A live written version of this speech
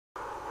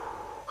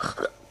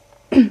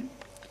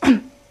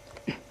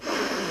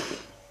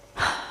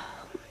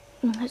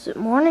Is it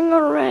morning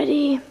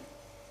already?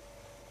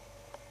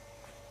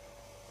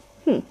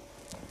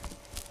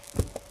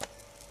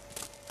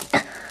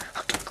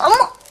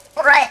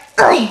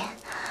 Right.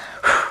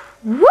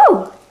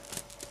 Woo!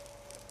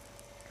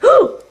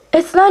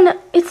 It's 9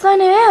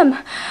 a.m.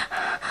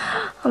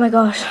 Oh my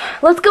gosh.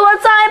 Let's go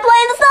outside and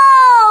play in the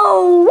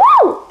snow!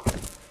 Woo!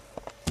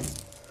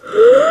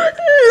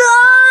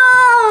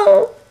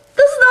 No!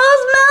 The snow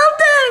is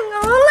melting!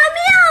 Let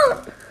me out!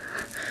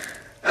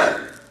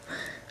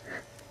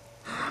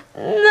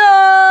 No!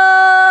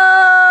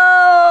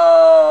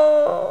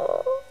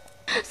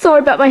 Sorry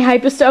about my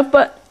hyper stuff,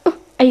 but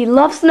I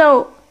love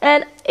snow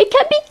and it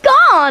can't be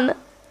gone!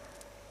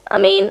 I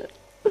mean,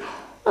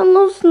 I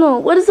love snow.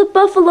 What is a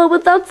buffalo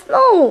without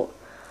snow?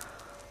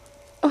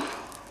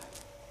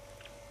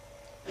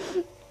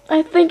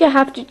 I think I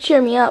have to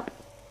cheer me up.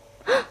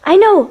 I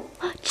know!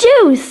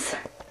 Juice!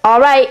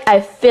 Alright,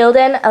 I filled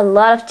in a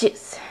lot of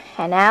juice.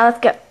 And now let's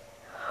go.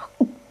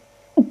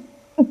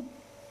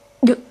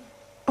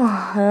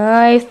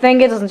 I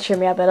think it doesn't cheer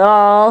me up at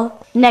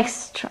all.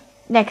 Next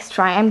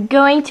try, I'm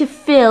going to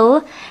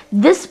fill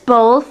this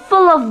bowl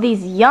full of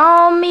these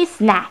yummy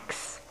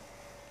snacks.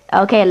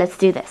 Okay, let's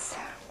do this.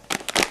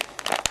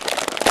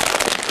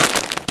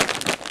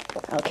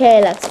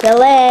 Okay, let's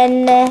fill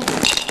in.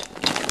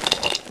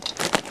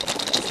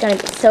 It's gonna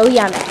be so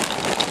yummy.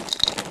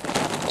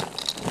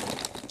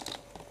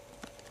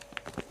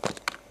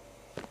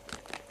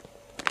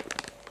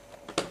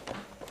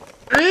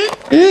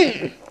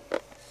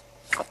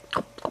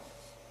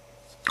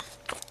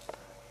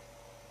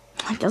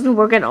 It doesn't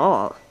work at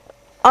all.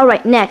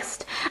 Alright,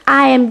 next.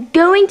 I am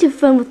going to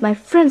film with my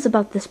friends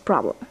about this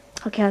problem.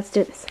 Okay, let's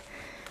do this.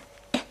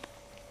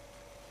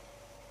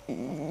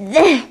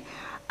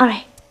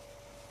 Alright.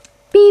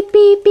 Beep,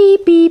 beep,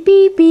 beep, beep,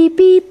 beep, beep,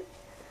 beep.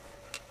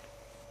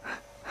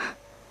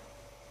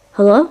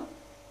 Hello?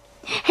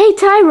 Hey,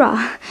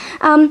 Tyra.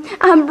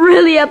 I'm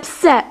really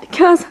upset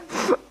because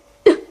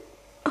the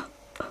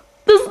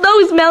snow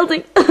is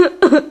melting.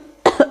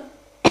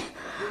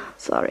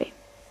 Sorry.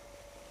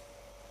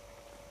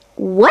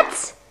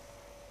 What?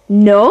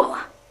 No?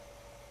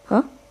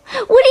 Huh?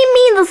 What do you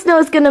mean the snow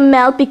is gonna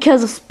melt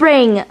because of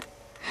spring?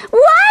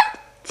 What?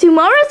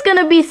 Tomorrow's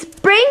gonna be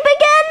spring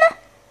again?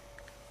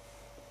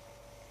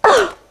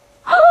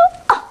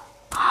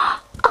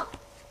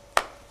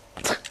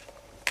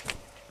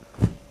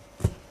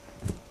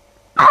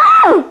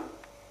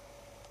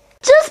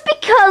 Just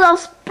because of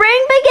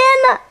spring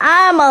begin?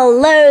 I'm a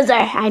loser.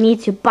 I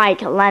need to buy a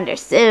calendar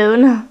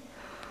soon.